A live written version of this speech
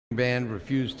Band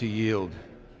refused to yield.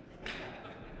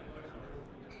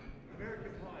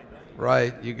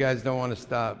 Right, you guys don't want to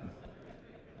stop.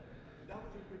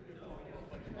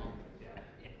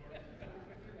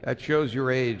 That shows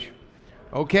your age.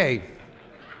 Okay.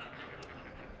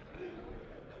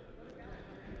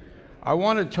 I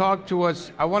want to talk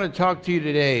to you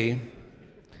today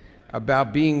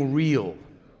about being real.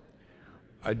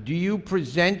 Do you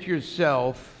present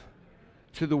yourself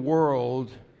to the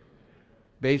world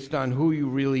based on who you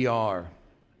really are?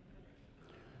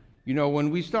 You know,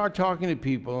 when we start talking to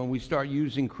people and we start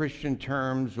using Christian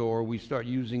terms or we start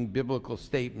using biblical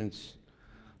statements,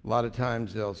 a lot of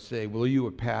times they'll say, well, are you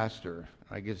a pastor?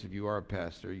 I guess if you are a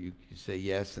pastor, you say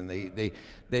yes, and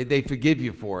they forgive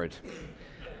you for it.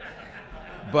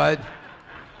 But,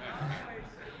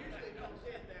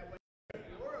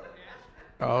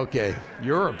 okay,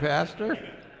 you're a pastor?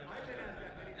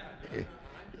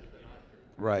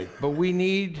 Right, but we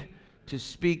need to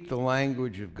speak the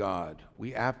language of God.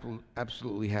 We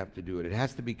absolutely have to do it. It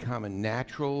has to become a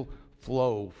natural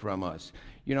flow from us.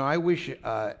 You know, I wish,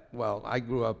 well, I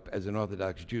grew up as an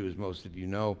Orthodox Jew, as most of you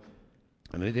know,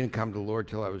 and I didn't come to the Lord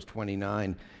till I was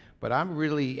 29. But I'm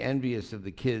really envious of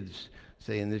the kids,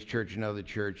 say, in this church and other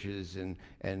churches,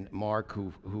 and Mark,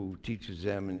 who teaches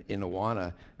them in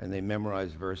Awana, and they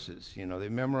memorize verses. You know, they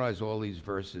memorize all these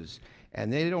verses.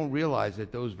 And they don't realize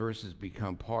that those verses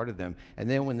become part of them. And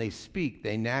then when they speak,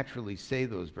 they naturally say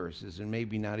those verses and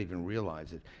maybe not even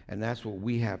realize it. And that's what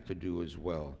we have to do as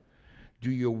well. Do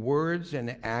your words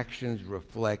and actions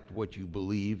reflect what you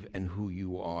believe and who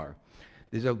you are?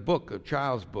 There's a book, a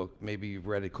child's book, maybe you've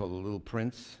read it, called The Little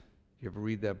Prince. You ever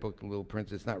read that book, The Little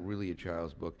Prince? It's not really a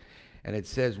child's book. And it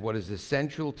says, what is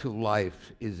essential to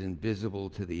life is invisible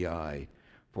to the eye,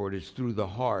 for it is through the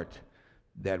heart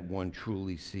that one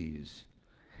truly sees.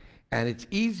 And it's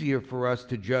easier for us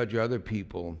to judge other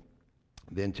people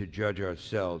than to judge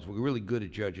ourselves. We're really good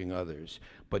at judging others.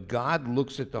 But God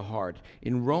looks at the heart.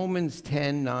 In Romans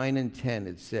 10, 9 and 10,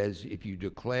 it says, if you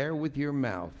declare with your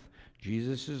mouth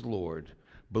Jesus is Lord,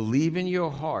 believe in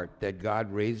your heart that God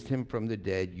raised him from the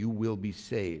dead, you will be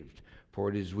saved. For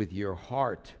it is with your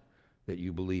heart that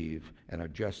you believe and are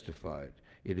justified.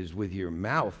 It is with your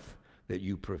mouth that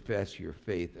you profess your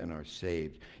faith and are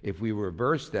saved. If we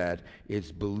reverse that, it's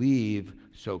believe,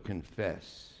 so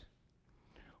confess.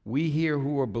 We here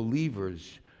who are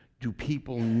believers, do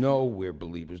people know we're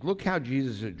believers? Look how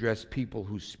Jesus addressed people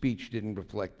whose speech didn't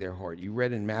reflect their heart. You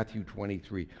read in Matthew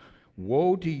 23,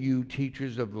 woe to you,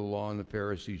 teachers of the law and the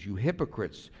Pharisees, you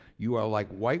hypocrites! You are like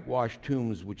whitewashed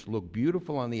tombs which look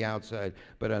beautiful on the outside,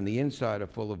 but on the inside are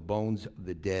full of bones of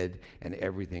the dead and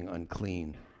everything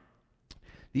unclean.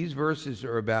 These verses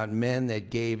are about men that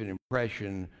gave an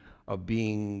impression of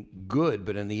being good,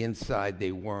 but on the inside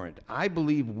they weren't. I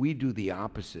believe we do the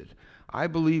opposite. I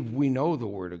believe we know the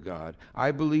Word of God.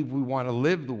 I believe we want to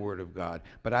live the Word of God,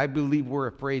 but I believe we're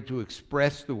afraid to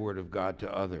express the Word of God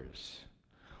to others.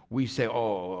 We say,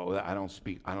 oh, I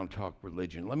don't talk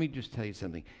religion. Let me just tell you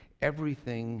something.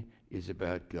 Everything is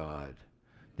about God.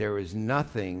 There is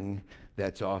nothing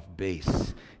that's off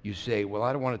base. You say, well,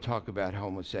 I don't want to talk about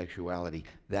homosexuality.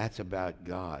 That's about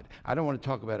God. I don't want to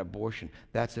talk about abortion.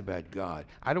 That's about God.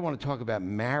 I don't want to talk about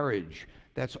marriage.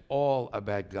 That's all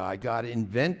about God. God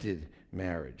invented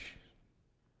marriage.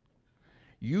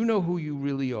 You know who you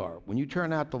really are. When you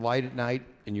turn out the light at night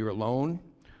and you're alone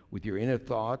with your inner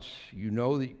thoughts, you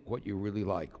know what you're really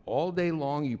like. All day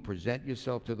long, you present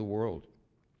yourself to the world.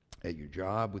 At your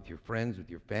job, with your friends,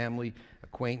 with your family,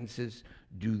 acquaintances,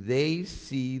 do they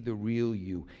see the real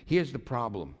you? Here's the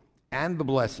problem and the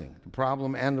blessing. The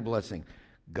problem and the blessing.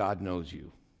 God knows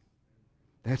you.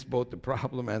 That's both the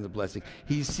problem and the blessing.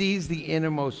 He sees the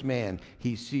innermost man.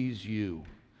 He sees you.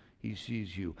 He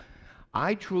sees you.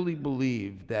 I truly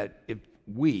believe that if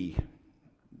we,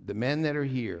 the men that are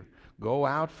here, go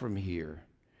out from here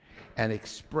and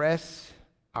express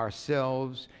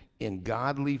ourselves in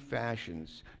godly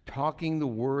fashions, talking the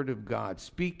Word of God,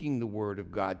 speaking the Word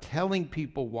of God, telling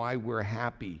people why we're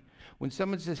happy. When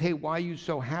someone says, hey, why are you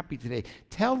so happy today?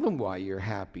 Tell them why you're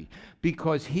happy.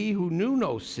 Because he who knew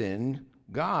no sin,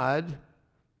 God,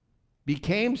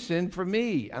 became sin for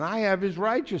me, and I have his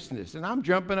righteousness, and I'm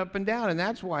jumping up and down, and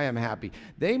that's why I'm happy.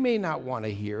 They may not want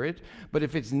to hear it, but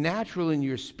if it's natural in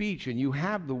your speech and you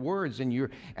have the words and you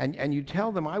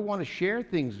tell them, I want to share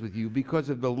things with you because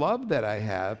of the love that I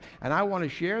have, and I want to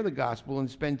share the gospel and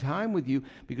spend time with you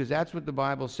because that's what the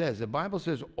Bible says. The Bible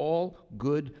says all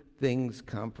good things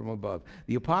come from above.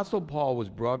 The Apostle Paul was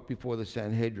brought before the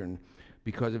Sanhedrin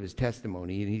because of his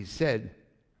testimony, and he said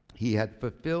he had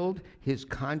fulfilled his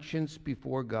conscience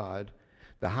before God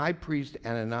The high priest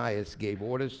Ananias gave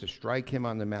orders to strike him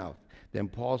on the mouth. Then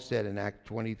Paul said in Acts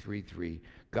 23:3,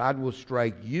 God will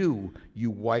strike you, you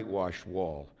whitewashed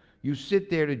wall. You sit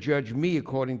there to judge me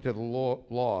according to the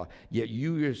law, yet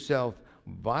you yourself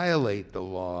violate the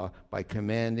law by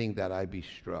commanding that I be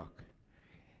struck.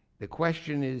 The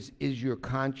question is your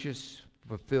conscience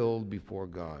fulfilled before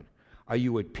God? Are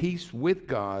you at peace with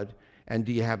God, and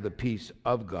do you have the peace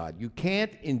of God? You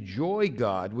can't enjoy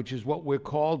God, which is what we're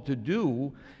called to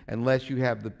do, unless you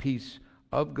have the peace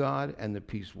of God and the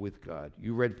peace with God.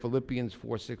 You read Philippians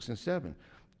 4, 6, and 7.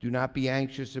 Do not be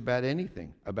anxious about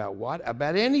anything. About what?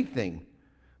 About anything.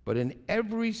 But in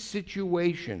every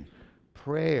situation,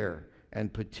 prayer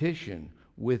and petition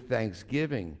with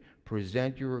thanksgiving,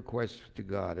 present your requests to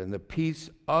God. And the peace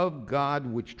of God,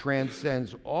 which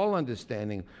transcends all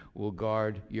understanding, will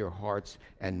guard your hearts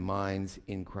and minds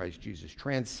in Christ Jesus.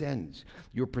 Transcends.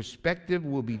 Your perspective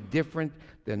will be different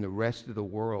than the rest of the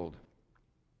world.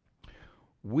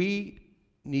 We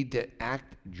need to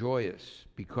act joyous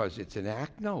because it's an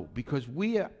act? No, because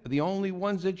we are the only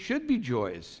ones that should be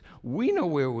joyous. We know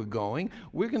where we're going.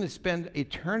 We're going to spend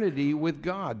eternity with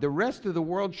God. The rest of the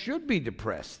world should be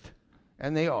depressed,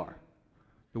 and they are.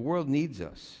 The world needs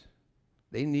us.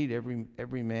 They need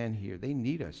every man here. They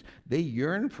need us. They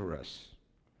yearn for us.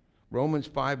 Romans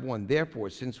 5:1,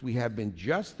 therefore, since we have been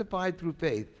justified through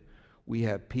faith, we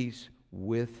have peace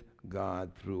with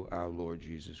God through our Lord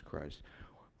Jesus Christ.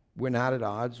 We're not at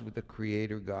odds with the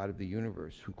Creator God of the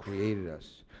universe who created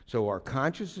us. So our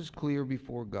conscience is clear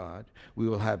before God. We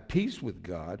will have peace with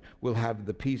God. We'll have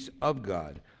the peace of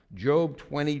God. Job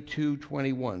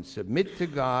 22:21, submit to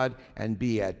God and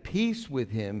be at peace with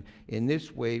him. In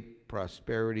this way,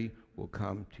 prosperity will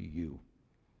come to you.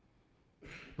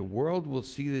 The world will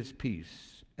see this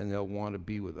peace, and they'll want to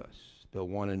be with us. They'll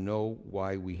want to know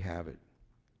why we have it.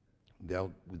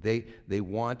 They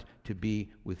want to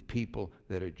be with people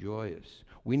that are joyous.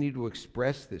 We need to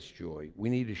express this joy. We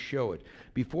need to show it.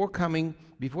 Before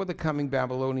the coming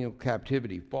Babylonian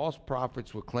captivity, false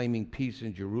prophets were claiming peace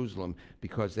in Jerusalem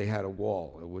because they had a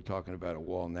wall. We're talking about a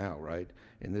wall now, right,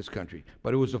 in this country.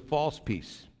 But it was a false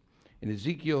peace. In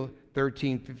Ezekiel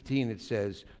 13:15 it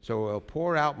says, so I'll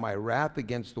pour out my wrath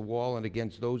against the wall and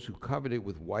against those who covered it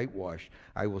with whitewash.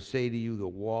 I will say to you, the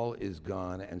wall is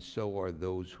gone, and so are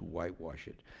those who whitewash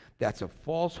it. That's a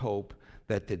false hope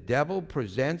that the devil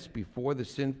presents before the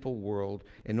sinful world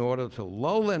in order to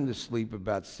lull them to sleep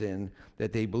about sin,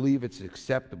 that they believe it's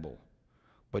acceptable.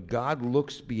 But God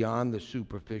looks beyond the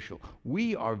superficial.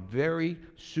 We are very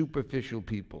superficial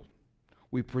people.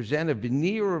 We present a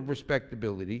veneer of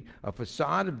respectability, a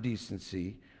facade of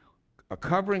decency, a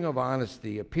covering of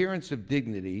honesty, appearance of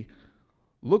dignity.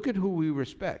 Look at who we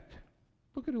respect.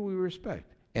 Look at who we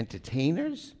respect.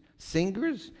 Entertainers,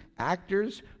 singers,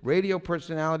 actors, radio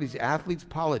personalities, athletes,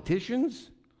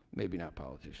 politicians. Maybe not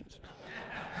politicians.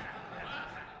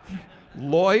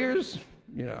 Lawyers.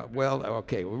 Well,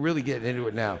 okay, we're really getting into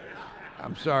it now.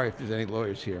 I'm sorry if there's any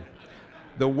lawyers here.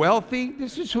 The wealthy,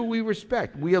 this is who we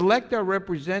respect. We elect our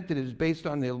representatives based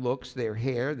on their looks, their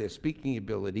hair, their speaking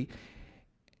ability,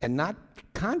 and not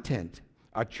content.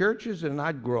 Our churches are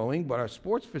not growing, but our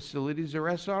sports facilities are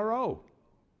SRO.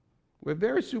 We're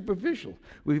very superficial.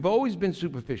 We've always been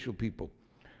superficial people.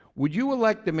 Would you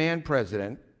elect a man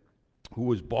president who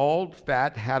was bald,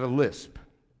 fat, had a lisp,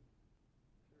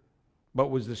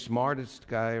 but was the smartest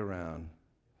guy around?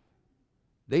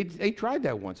 They tried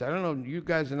that once. I don't know, you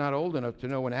guys are not old enough to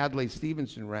know when Adlai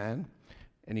Stevenson ran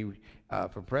and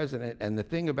for president, and the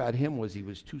thing about him was he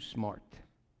was too smart.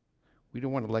 We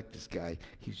don't want to elect this guy.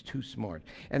 He's too smart.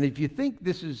 And if you think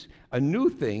this is a new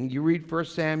thing, you read 1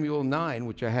 Samuel 9,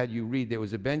 which I had you read. There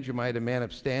was a Benjamite, a man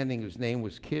of standing, whose name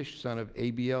was Kish, son of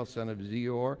Abiel, son of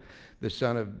Zeor, the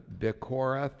son of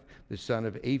Bechorath, the son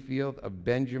of Aphiel of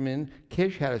Benjamin.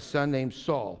 Kish had a son named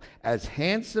Saul, as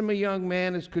handsome a young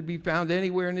man as could be found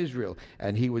anywhere in Israel,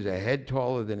 and he was a head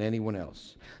taller than anyone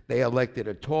else. They elected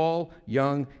a tall,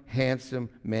 young, handsome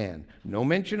man. No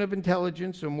mention of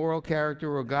intelligence or moral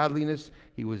character or godliness.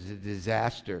 He was a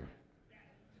disaster,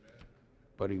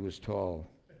 but he was tall.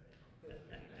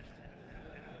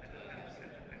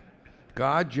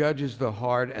 God judges the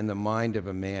heart and the mind of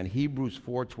a man. Hebrews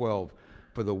 4:12.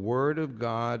 For the word of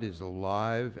God is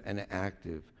alive and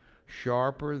active,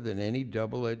 sharper than any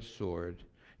double-edged sword.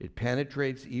 It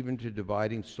penetrates even to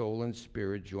dividing soul and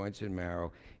spirit, joints and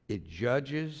marrow. It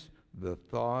judges the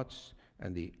thoughts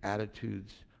and the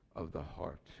attitudes of the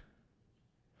heart.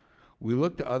 We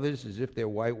look to others as if they're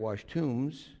whitewashed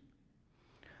tombs.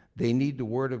 They need the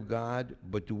word of God,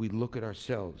 but do we look at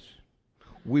ourselves?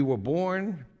 We were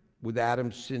born with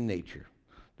Adam's sin nature.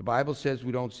 The Bible says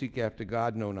we don't seek after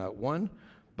God, no, not one.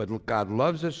 But God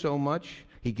loves us so much,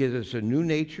 he gives us a new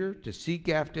nature to seek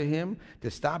after him, to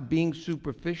stop being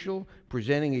superficial,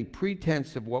 presenting a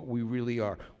pretense of what we really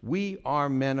are. We are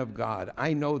men of God.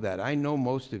 I know that. I know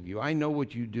most of you. I know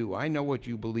what you do. I know what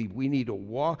you believe. We need to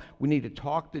walk. We need to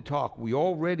talk the talk. We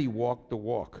already walk the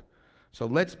walk. So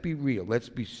let's be real. Let's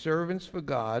be servants for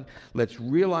God. Let's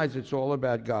realize it's all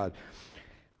about God.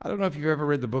 I don't know if you've ever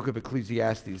read the book of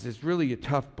Ecclesiastes. It's really a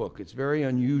tough book. It's very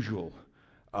unusual.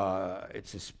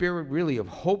 It's a spirit really of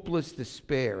hopeless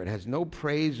despair. It has no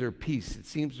praise or peace. It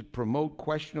seems to promote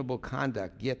questionable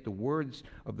conduct, yet the words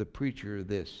of the preacher are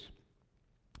this.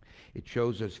 It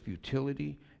shows us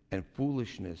futility and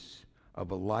foolishness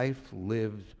of a life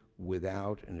lived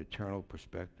without an eternal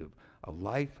perspective. A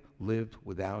life lived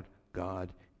without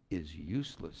God is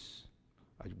useless.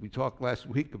 We talked last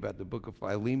week about the book of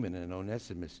Philemon and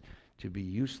Onesimus, to be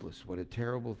useless. What a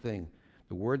terrible thing.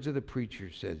 The words of the preacher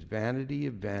says, vanity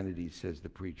of vanities, says the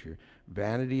preacher.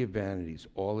 Vanity of vanities,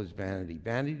 all is vanity.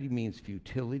 Vanity means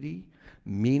futility,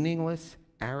 meaningless,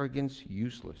 arrogance,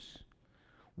 useless.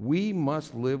 We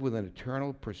must live with an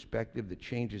eternal perspective that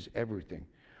changes everything.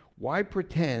 Why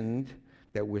pretend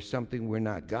that we're something we're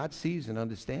not? God sees and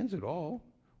understands it all.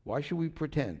 Why should we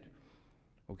pretend?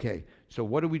 Okay, so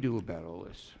what do we do about all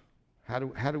this? How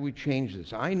do we change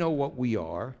this? I know what we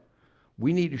are.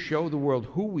 We need to show the world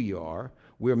who we are.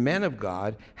 We're men of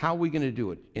God. How are we going to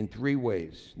do it? In 3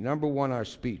 ways. Number 1, our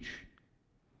speech.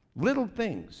 Little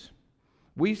things.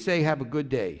 We say, have a good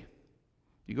day.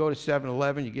 You go to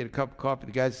 7-Eleven, you get a cup of coffee,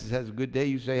 the guy says, has a good day,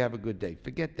 you say, have a good day.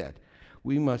 Forget that.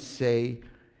 We must say,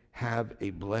 have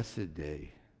a blessed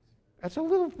day. That's a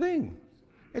little thing.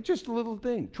 It's just a little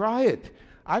thing. Try it.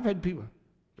 I've had people,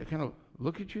 they kind of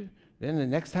look at you. Then the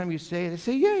next time you say it, they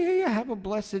say, yeah, have a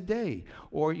blessed day.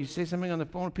 Or you say something on the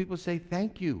phone, people say,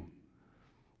 thank you.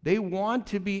 They want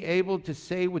to be able to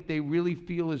say what they really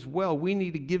feel as well. We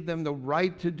need to give them the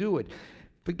right to do it.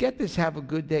 Forget this, have a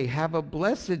good day. Have a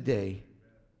blessed day.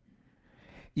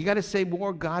 You got to say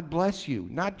more, God bless you,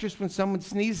 not just when someone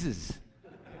sneezes.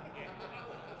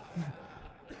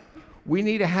 We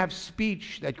need to have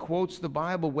speech that quotes the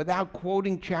Bible without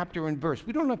quoting chapter and verse.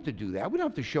 We don't have to do that. We don't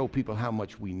have to show people how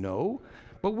much we know.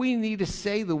 But we need to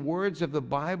say the words of the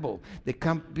Bible that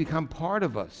become part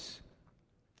of us.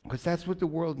 Because that's what the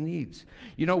world needs.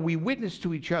 You know, we witness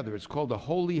to each other. It's called the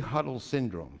holy huddle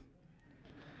syndrome.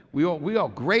 We all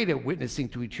great at witnessing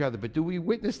to each other, but do we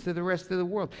witness to the rest of the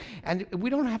world? And we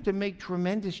don't have to make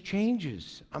tremendous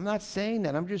changes. I'm not saying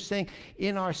that. I'm just saying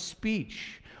in our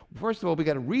speech, first of all, we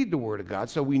got to read the Word of God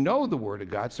so we know the Word of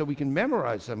God, so we can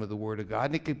memorize some of the Word of God,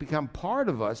 and it can become part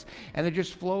of us, and it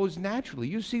just flows naturally.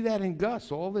 You see that in Gus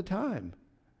all the time.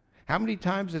 How many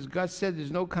times has Gus said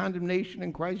there's no condemnation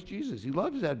in Christ Jesus? He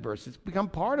loves that verse. It's become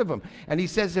part of him. And he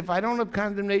says if I don't have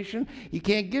condemnation, he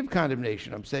can't give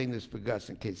condemnation. I'm saying this for Gus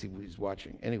in case he's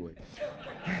watching. Anyway.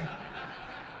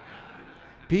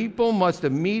 People must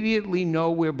immediately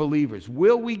know we're believers.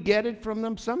 Will we get it from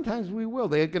them? Sometimes we will.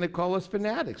 They're going to call us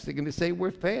fanatics. They're going to say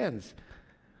we're fans.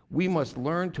 We must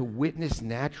learn to witness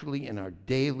naturally in our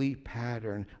daily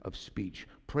pattern of speech.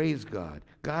 Praise God.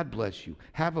 God bless you.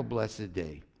 Have a blessed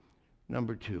day.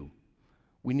 Number 2,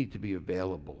 we need to be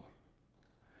available.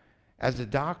 As a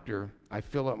doctor, I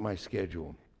fill up my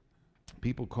schedule.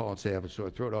 People call and say, I have a sore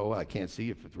throat. Oh, well, I can't see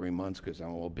you for 3 months because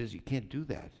I'm all busy. You can't do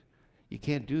that. You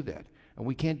can't do that. And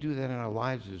we can't do that in our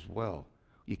lives as well.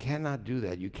 You cannot do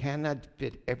that. You cannot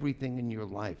fit everything in your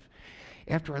life.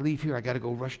 After I leave here, I got to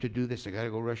go rush to do this. I got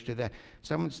to go rush to that.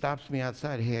 Someone stops me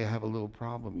outside. Hey, I have a little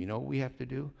problem. You know what we have to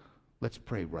do? Let's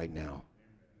pray right now.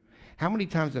 How many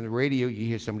times on the radio you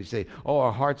hear somebody say, oh,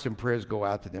 our hearts and prayers go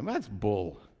out to them? That's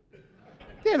bull.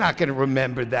 They're not going to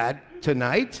remember that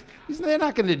tonight. They're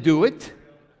not going to do it.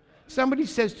 Somebody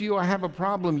says to you, I have a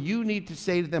problem. You need to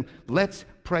say to them, let's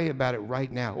pray about it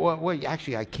right now. Well,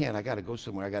 actually, I can't. I got to go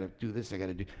somewhere. I got to do this. I got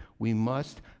to do. We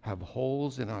must have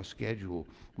holes in our schedule.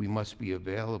 We must be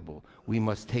available. We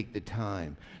must take the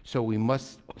time. So we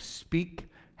must speak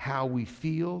how we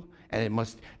feel, and it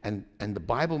must, and the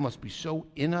Bible must be so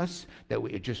in us that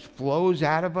it just flows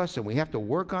out of us, and we have to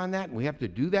work on that, and we have to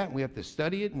do that, and we have to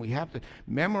study it, and we have to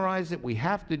memorize it. We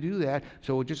have to do that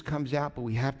so it just comes out, but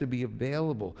we have to be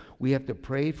available. We have to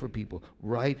pray for people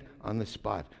right on the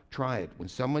spot. Try it. When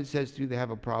someone says to you they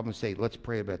have a problem, say, let's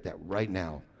pray about that right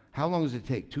now. How long does it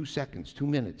take? 2 seconds, 2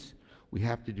 minutes. We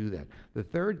have to do that. The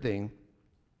third thing,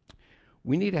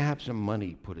 we need to have some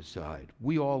money put aside.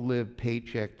 We all live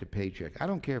paycheck to paycheck. I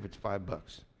don't care if it's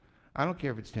 $5. I don't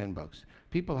care if it's $10.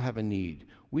 People have a need.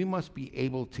 We must be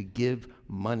able to give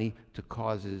money to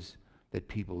causes that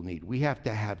people need. We have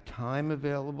to have time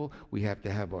available. We have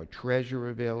to have our treasure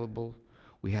available.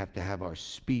 We have to have our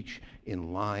speech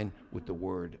in line with the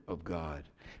Word of God.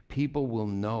 People will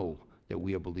know that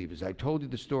we are believers. I told you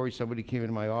the story. Somebody came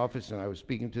into my office and I was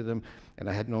speaking to them, and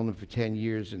I had known them for 10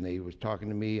 years, and they was talking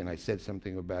to me, and I said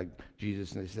something about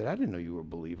Jesus, and they said, I didn't know you were a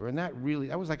believer. And that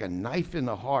was like a knife in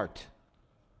the heart.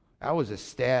 That was a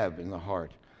stab in the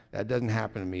heart. That doesn't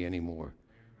happen to me anymore.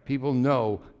 People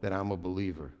know that I'm a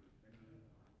believer.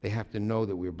 They have to know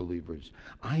that we're believers.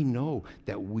 I know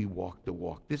that we walk the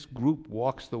walk. This group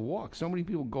walks the walk. So many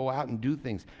people go out and do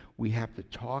things. We have to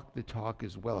talk the talk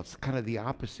as well. It's kind of the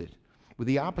opposite. We're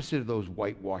the opposite of those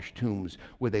whitewashed tombs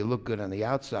where they look good on the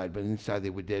outside, but inside they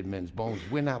were dead men's bones.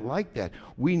 We're not like that.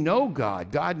 We know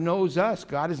God. God knows us.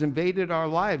 God has invaded our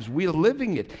lives. We are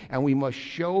living it, and we must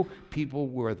show people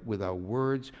with our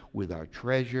words, with our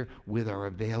treasure, with our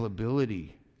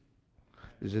availability.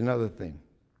 There's another thing.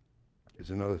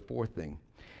 There's another fourth thing.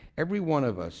 Every one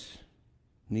of us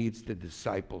needs to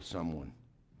disciple someone.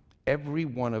 Every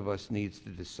one of us needs to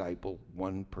disciple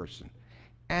one person.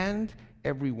 And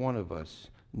every one of us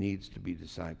needs to be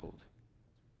discipled.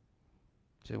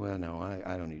 Say, well, no,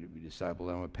 I don't need to be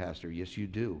discipled. I'm a pastor. Yes, you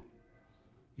do.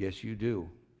 Yes, you do.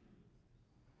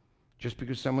 Just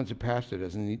because someone's a pastor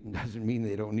doesn't mean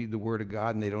they don't need the Word of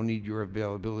God, and they don't need your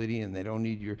availability, and they don't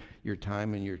need your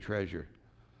time and your treasure.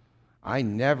 I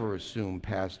never assume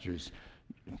pastors,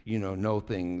 know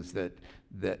things that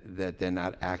they're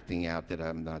not acting out, that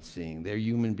I'm not seeing. They're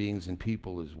human beings and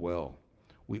people as well.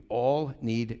 We all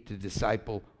need to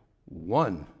disciple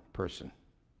one person.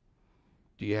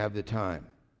 Do you have the time?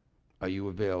 Are you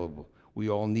available? We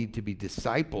all need to be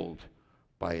discipled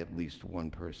by at least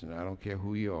one person. I don't care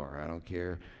who you are. I don't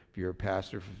care if you're a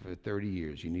pastor for 30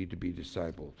 years. You need to be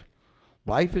discipled.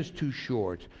 Life is too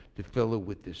short to fill it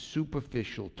with this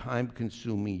superficial,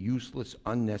 time-consuming, useless,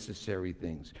 unnecessary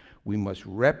things. We must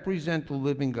represent the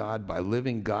living God by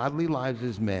living godly lives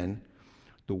as men.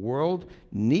 The world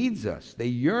needs us. They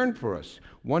yearn for us.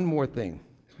 One more thing.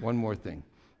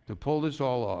 To pull this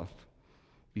all off,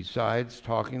 besides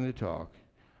talking the talk,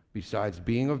 besides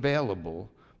being available,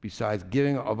 besides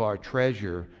giving of our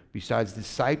treasure, besides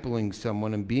discipling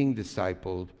someone and being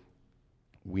discipled,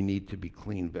 we need to be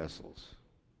clean vessels.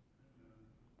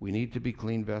 We need to be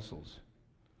clean vessels.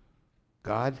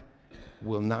 God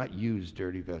will not use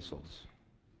dirty vessels.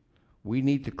 We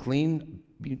need to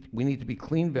be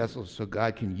clean vessels so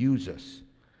God can use us.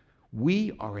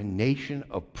 We are a nation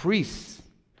of priests.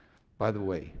 By the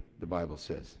way, the Bible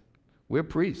says, we're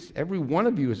priests. Every one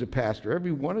of you is a pastor.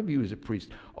 Every one of you is a priest.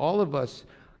 All of us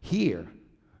here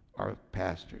are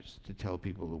pastors to tell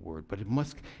people the word, but it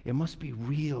must be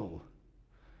real.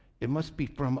 It must be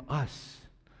from us.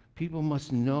 People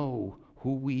must know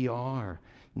who we are,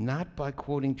 not by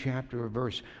quoting chapter or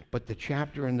verse, but the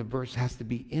chapter and the verse has to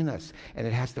be in us, and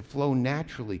it has to flow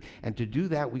naturally. And to do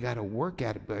that, we got to work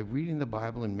at it by reading the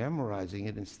Bible and memorizing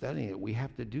it and studying it. We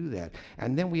have to do that.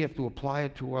 And then we have to apply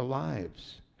it to our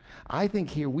lives. I think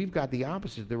here we've got the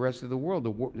opposite of the rest of the world.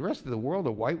 The rest of the world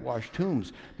are whitewashed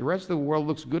tombs. The rest of the world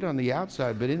looks good on the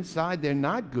outside, but inside they're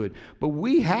not good. But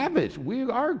we have it. We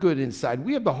are good inside.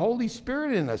 We have the Holy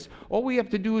Spirit in us. All we have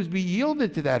to do is be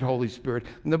yielded to that Holy Spirit.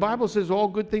 And the Bible says all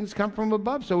good things come from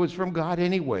above, so it's from God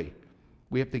anyway.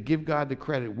 We have to give God the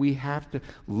credit. We have to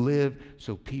live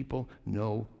so people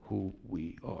know who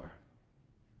we are.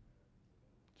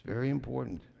 It's very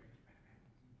important.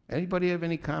 Anybody have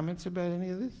any comments about any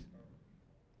of this?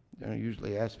 I don't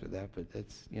usually ask for that, but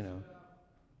that's, You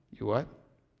what?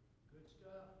 Good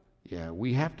stuff. Yeah,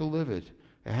 we have to live it.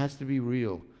 It has to be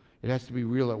real. It has to be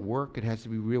real at work. It has to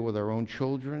be real with our own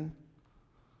children.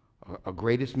 Our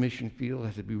greatest mission field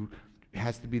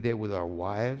has to be there with our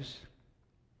wives.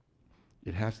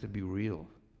 It has to be real.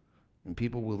 And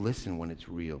people will listen when it's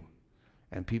real.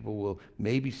 And people will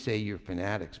maybe say you're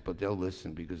fanatics, but they'll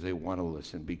listen because they want to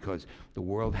listen, because the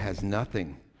world has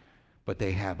nothing, but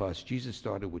they have us. Jesus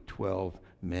started with 12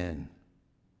 men.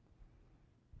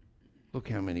 Look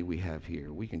how many we have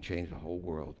here. We can change the whole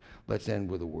world. Let's end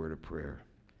with a word of prayer.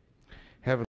 Heavenly